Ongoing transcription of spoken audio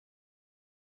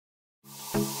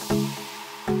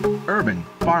Urban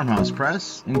Farmhouse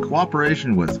Press, in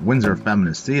cooperation with Windsor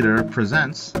Feminist Theatre,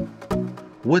 presents,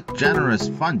 with generous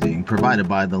funding provided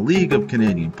by the League of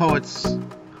Canadian Poets,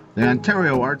 the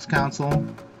Ontario Arts Council,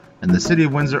 and the City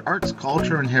of Windsor Arts,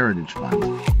 Culture and Heritage Fund.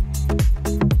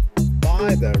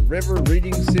 By the River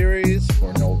Reading Series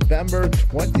for November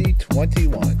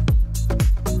 2021.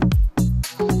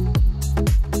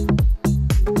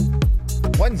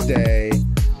 Wednesday,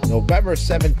 November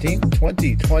 17th,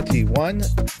 2021,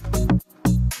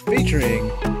 featuring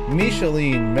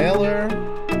Micheline Maylor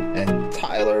and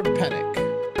Tyler Pennock.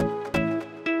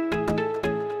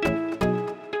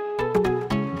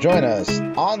 Join us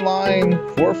online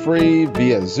for free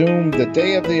via Zoom the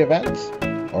day of the event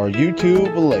or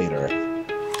YouTube later.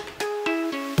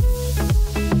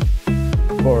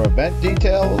 For event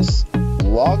details,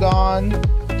 log on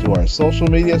to our social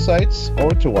media sites or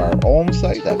to our home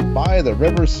site at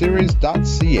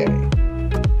Bytheriverseries.ca.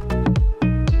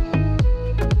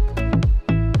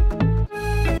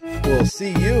 We'll see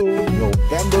you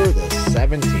November the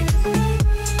 17th.